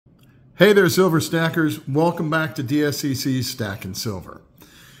Hey there, Silver Stackers. Welcome back to DSCC Stacking Silver.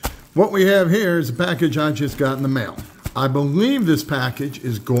 What we have here is a package I just got in the mail. I believe this package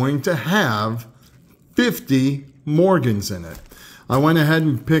is going to have 50 Morgans in it. I went ahead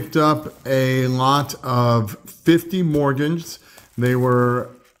and picked up a lot of 50 Morgans. They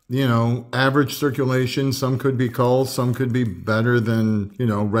were, average circulation. Some could be cold, some could be better than,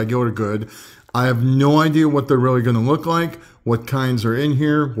 regular good. I have no idea what they're really going to look like, what kinds are in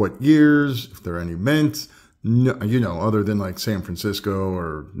here, what years, if there are any mints. No, other than like San Francisco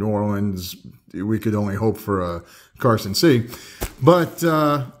or New Orleans, we could only hope for a Carson C. But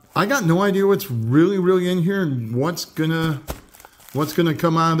I got no idea what's really in here and what's gonna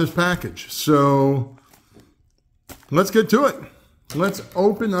come out of this package. So let's get to it. Let's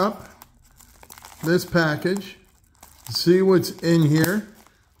open up this package, see what's in here,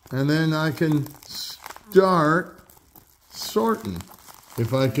 and then I can start sorting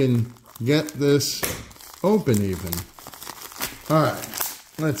if I can get this open even. All right,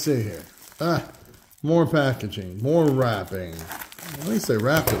 let's see here. More packaging, more wrapping. At least they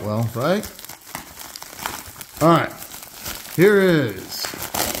wrapped it well, right? All right, here is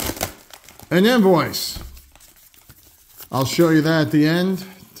an invoice. I'll show you that at the end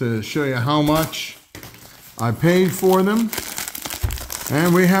to show you how much I paid for them.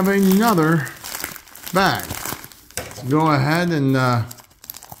 And we have another bag. Let's go ahead and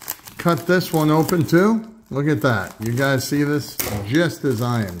cut this one open too. Look at that. You guys see this just as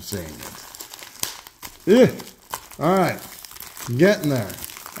I am seeing it. All right, getting there,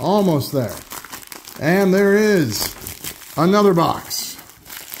 almost there. And there is another box.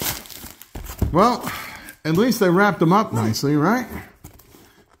 Well, at least they wrapped them up nicely, right?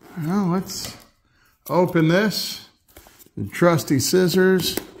 Well, let's open this. The trusty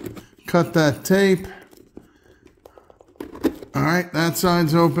scissors, cut that tape. All right, that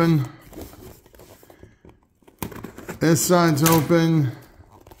side's open. This side's open.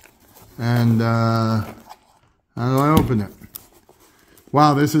 And how do I open it?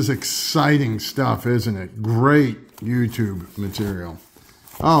 Wow, this is exciting stuff, isn't it? Great YouTube material.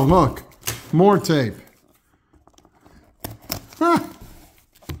 Oh, look, more tape. Huh.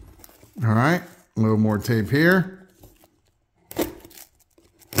 All right, a little more tape here.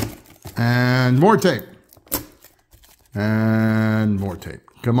 And more tape. And more tape.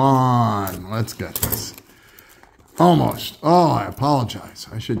 Come on, let's get this. Almost. Oh, I apologize.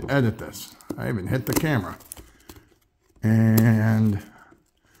 I should edit this. I even hit the camera. And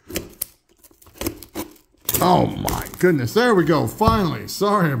oh my goodness, there we go. Finally,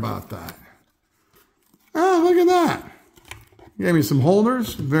 sorry about that. Oh, look at that. Gave me some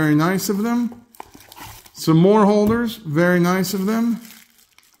holders, very nice of them. Some more holders, very nice of them.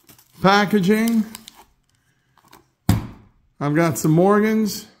 Packaging. I've got some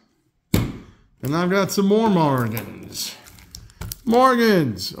Morgans. And I've got some more Morgans.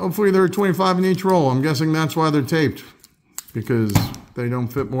 Morgans! Hopefully they're 25 in each roll. I'm guessing that's why they're taped, because they don't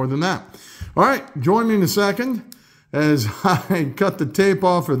fit more than that. All right, join me in a second as I cut the tape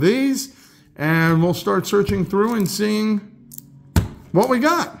off of these, and we'll start searching through and seeing what we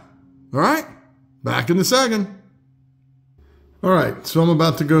got. All right, back in a second. All right, so I'm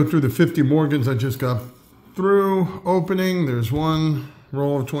about to go through the 50 Morgans I just got through opening. There's one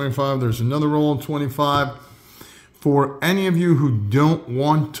roll of 25. There's another roll of 25. For any of you who don't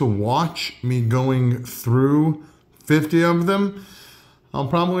want to watch me going through 50 of them, I'll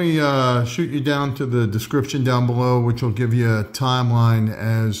probably shoot you down to the description down below, which will give you a timeline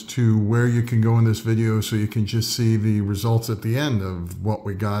as to where you can go in this video so you can just see the results at the end of what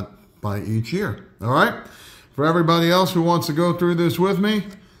we got by each year. All right? For everybody else who wants to go through this with me,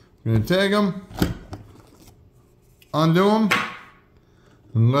 I'm going to take them, undo them,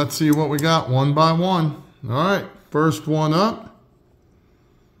 and let's see what we got one by one. All right, first one up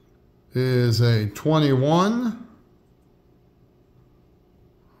is a 21.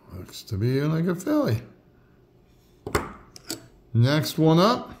 Looks to be like a Philly. Next one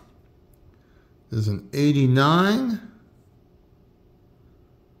up is an 89.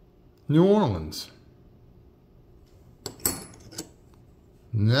 New Orleans.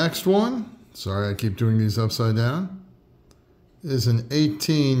 Next one, sorry I keep doing these upside down, is an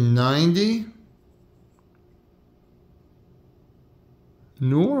 1890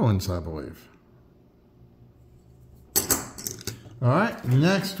 New Orleans, I believe. All right,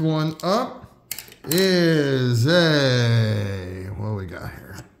 next one up is a, what do we got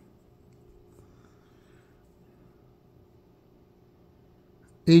here?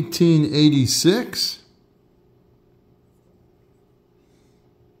 1886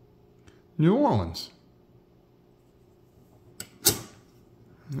 New Orleans.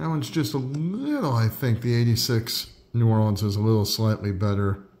 That one's just a little, I think the 86 New Orleans is a little slightly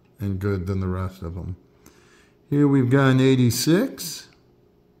better and good than the rest of them. Here we've got an 86.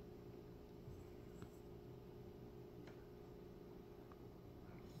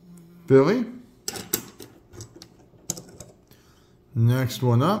 Philly. Next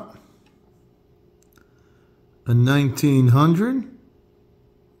one up. A 1900.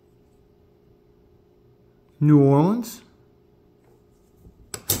 New Orleans.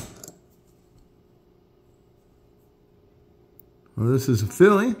 Well, this is a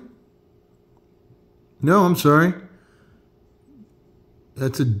Philly. No, I'm sorry.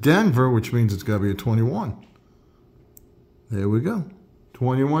 That's a Denver, which means it's got to be a 21. There we go.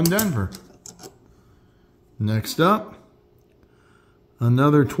 21 Denver. Next up,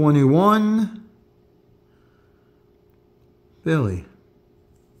 another 21 Philly.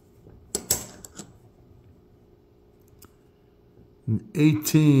 An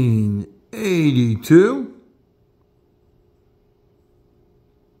 1882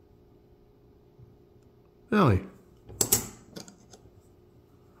 Philly.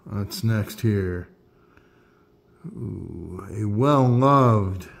 What's next here? Ooh, a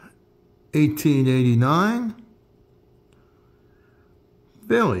well-loved 1889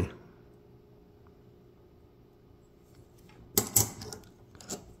 Philly.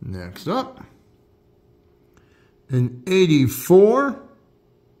 Next up, an 84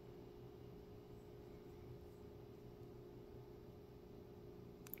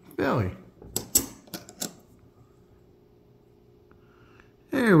 Philly.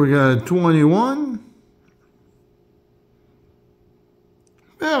 Here we got a 21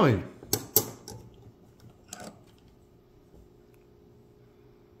 Philly.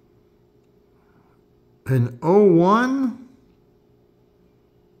 An 01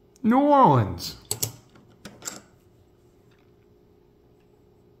 New Orleans.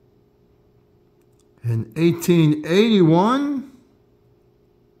 An 1881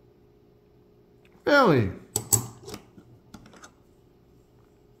 Philly.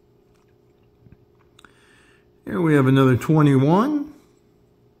 Here we have another 21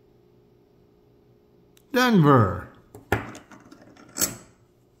 Denver.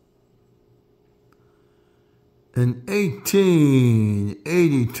 An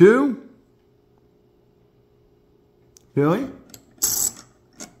 1882 Philly.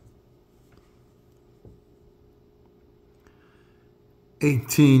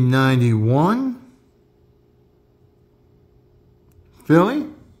 $1891 Philly.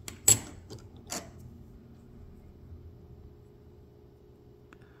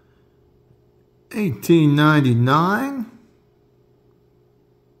 $1899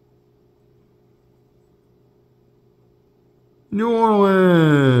 New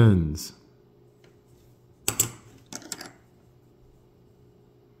Orleans.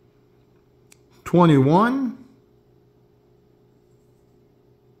 $21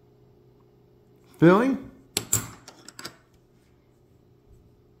 Philly.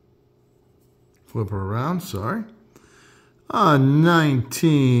 Flip her around, sorry.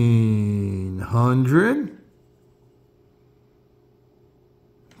 1900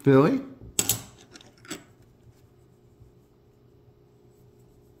 Philly.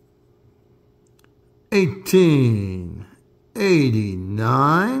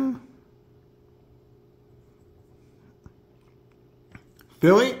 $1889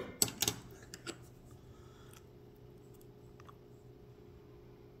 Philly.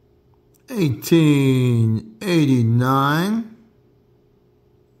 $1889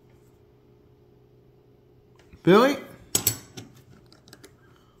 Philly.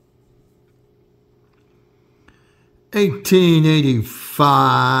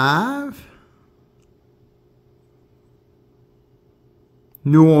 $1885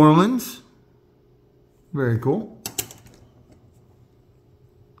 New Orleans. Very cool.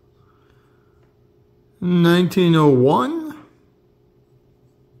 1901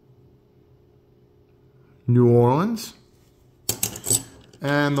 New Orleans.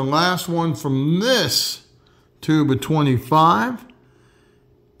 And the last one from this tube of 25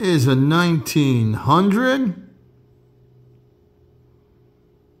 is a 1900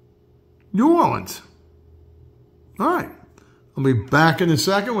 New Orleans. All right. I'll be back in a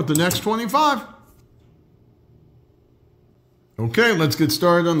second with the next 25. Okay, let's get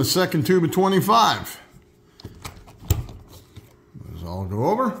started on the second tube of 25. Let's all go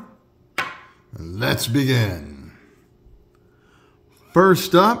over. Let's begin.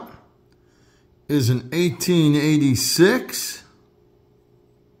 First up is an 1886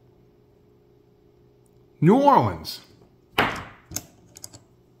 New Orleans.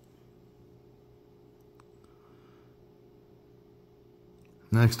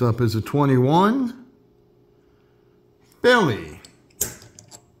 Next up is a 21. Philly.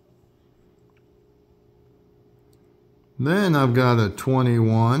 Then I've got a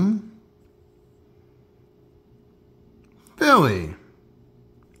 21. Philly.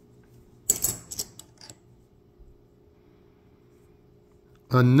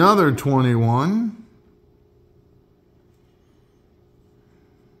 Another 21.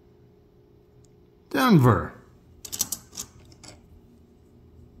 Denver.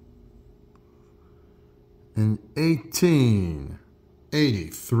 And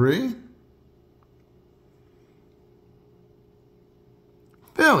 1883.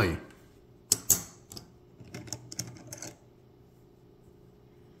 Philly.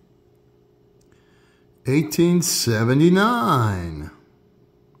 $18.79.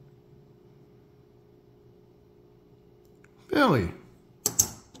 Philly.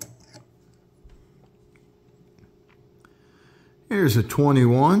 Here's a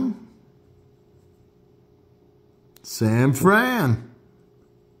 21. San Fran.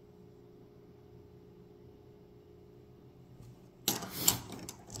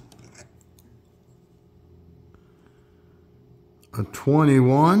 A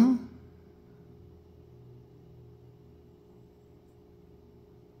 21.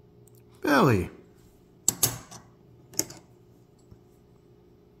 Philly.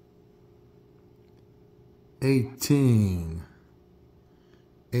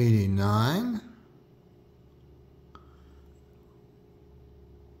 $18.89.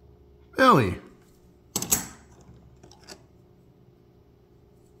 Philly.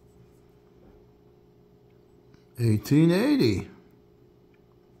 $18.80.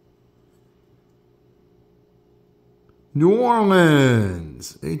 New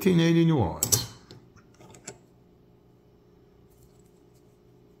Orleans. 1880 New Orleans.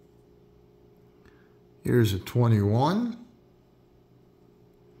 Here's a 21.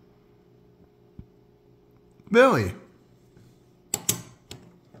 Philly.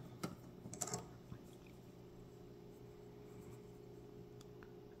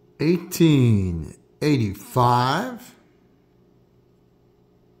 $18.85.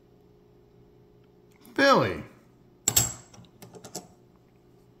 Philly.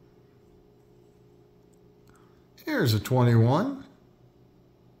 Here's a 21.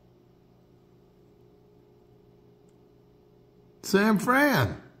 San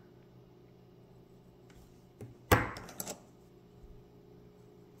Fran.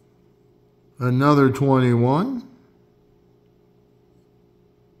 Another 21.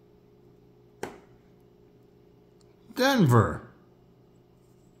 Denver.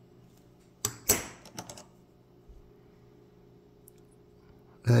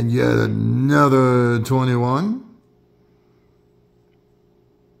 And yet another 21.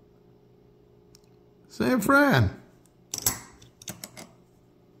 San Fran.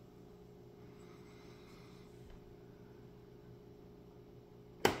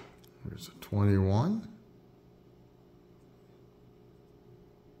 There's a 21.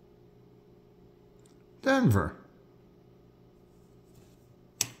 Denver.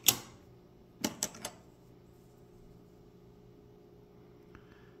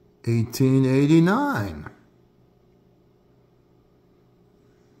 $18.89.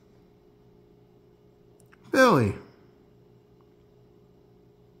 Philly.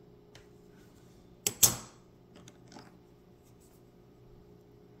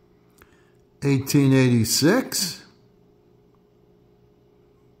 $18.86.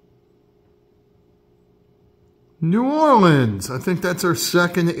 New Orleans. I think that's our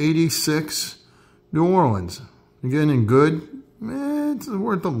second 86 New Orleans. Again, in good. It's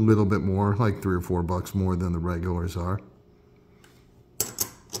worth a little bit more, like $3 or $4 more than the regulars are.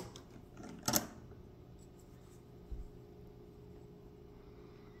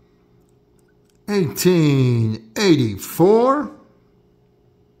 $18.84.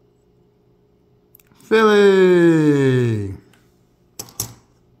 Philly.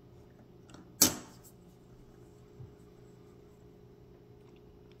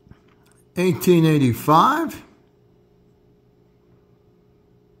 $18.85.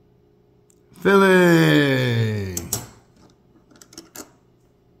 Philly.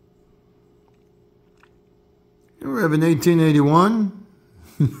 Here we have an 1881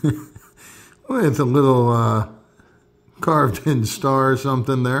 with a little carved in star or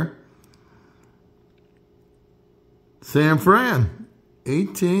something there. San Fran.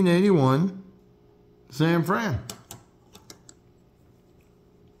 1881 San Fran.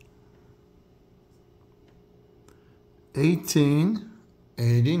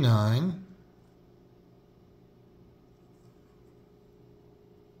 $18.89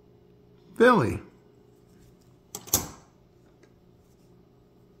 Philly.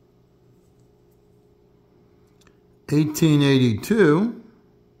 1882,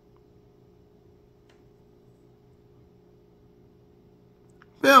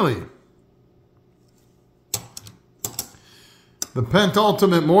 Philly. The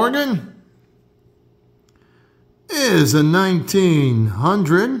penultimate Morgan is a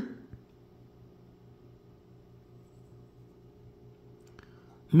 1900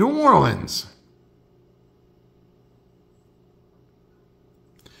 New Orleans.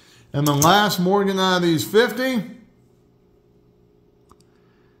 And the last Morgan out of these 50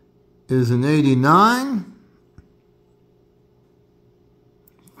 is an 89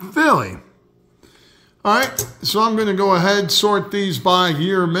 Philly. All right, so I'm going to go ahead, sort these by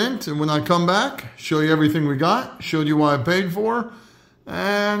year mint, and when I come back, show you everything we got, show you what I paid for,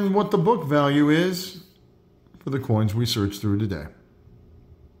 and what the book value is for the coins we searched through today.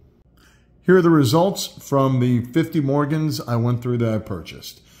 Here are the results from the 50 Morgans I went through that I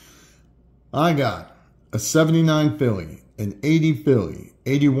purchased. I got a 79 Philly, an 80 Philly,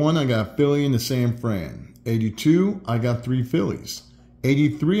 81 I got Philly in the San Fran, 82 I got 3 Phillies,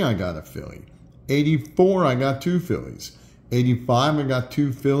 83 I got a Philly, 84 I got 2 Phillies, 85 I got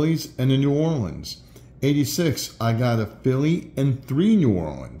 2 Phillies and a New Orleans, 86 I got a Philly and 3 New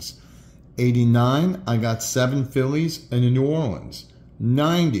Orleans, 89 I got 7 Phillies and a New Orleans,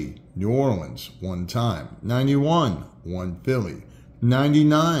 90 New Orleans 1 time, 91 1 Philly,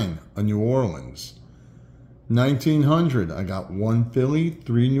 99 a New Orleans, 1900 I got 1 Philly,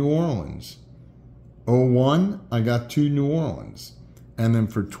 3 New Orleans, 01 I got 2 New Orleans, and then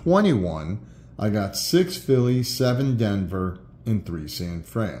for 21 I got 6 Philly, 7 Denver, and 3 San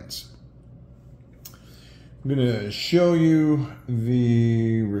Frans. I'm going to show you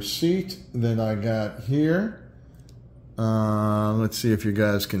the receipt that I got here. Let's see if you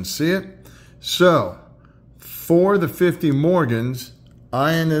guys can see it. So, for the 50 Morgans,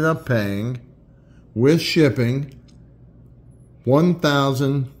 I ended up paying, with shipping,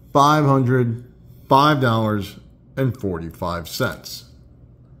 $1,505.45.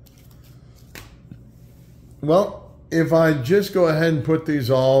 Well, if I just go ahead and put these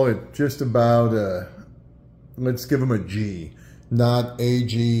all at just about let's give them a G. Not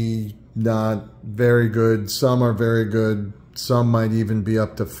AG, not very good. Some are very good. Some might even be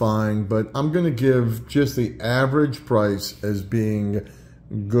up to fine. But I'm going to give just the average price as being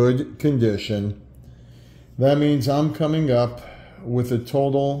good condition. That means I'm coming up with a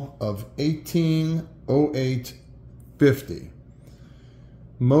total of $18.0850.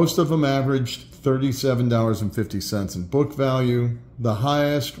 Most of them averaged $37.50 in book value. The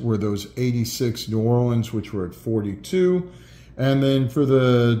highest were those 86 New Orleans, which were at 42. And then for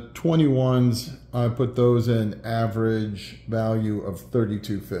the 21s, I put those in average value of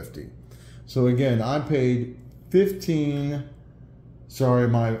 $32.50. So again, I paid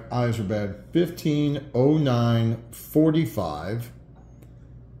 $15.0945,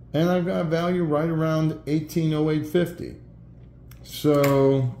 and I've got a value right around $18.0850.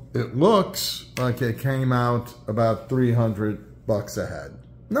 So it looks like it came out about $300 ahead.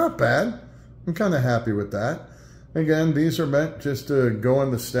 Not bad. I'm kind of happy with that. Again, these are meant just to go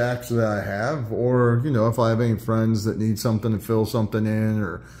in the stacks that I have, or, you know, if I have any friends that need something to fill something in,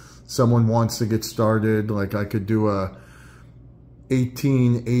 or someone wants to get started, like I could do a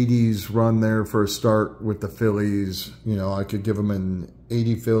 1880s run there for a start with the Phillies. You know, I could give them an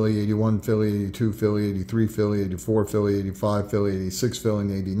 80 Philly, 81 Philly, 82 Philly, 83 Philly, 84 Philly, 85 Philly, 86 Philly,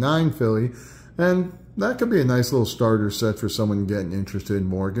 and 89 Philly. And that could be a nice little starter set for someone getting interested in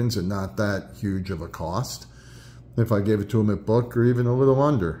Morgans and not that huge of a cost. If I gave it to them at book or even a little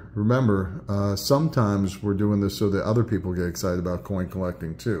under. Remember, sometimes we're doing this so that other people get excited about coin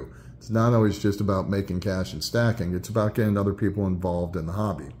collecting too. It's not always just about making cash and stacking. It's about getting other people involved in the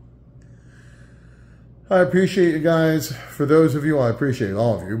hobby. I appreciate you guys. For those of you, I appreciate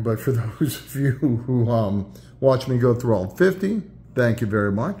all of you, but for those of you who watch me go through all 50, thank you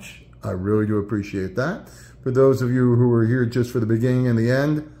very much. I really do appreciate that. For those of you who are here just for the beginning and the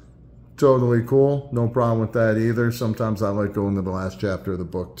end, totally cool. No problem with that either. Sometimes I like going to the last chapter of the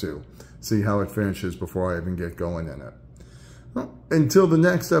book too. See how it finishes before I even get going in it. Well, until the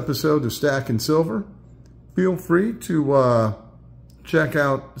next episode of Stacking Silver, feel free to check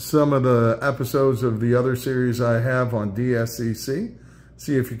out some of the episodes of the other series I have on DSCC.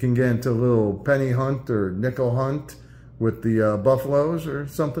 See if you can get into a little penny hunt or nickel hunt with the buffaloes or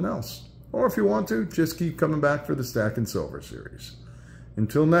something else. Or if you want to, just keep coming back for the Stacking Silver series.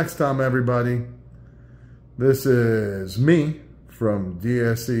 Until next time, everybody, this is me from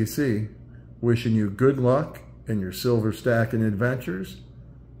DSCC wishing you good luck in your silver stacking adventures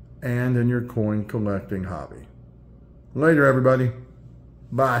and in your coin collecting hobby. Later, everybody.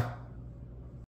 Bye.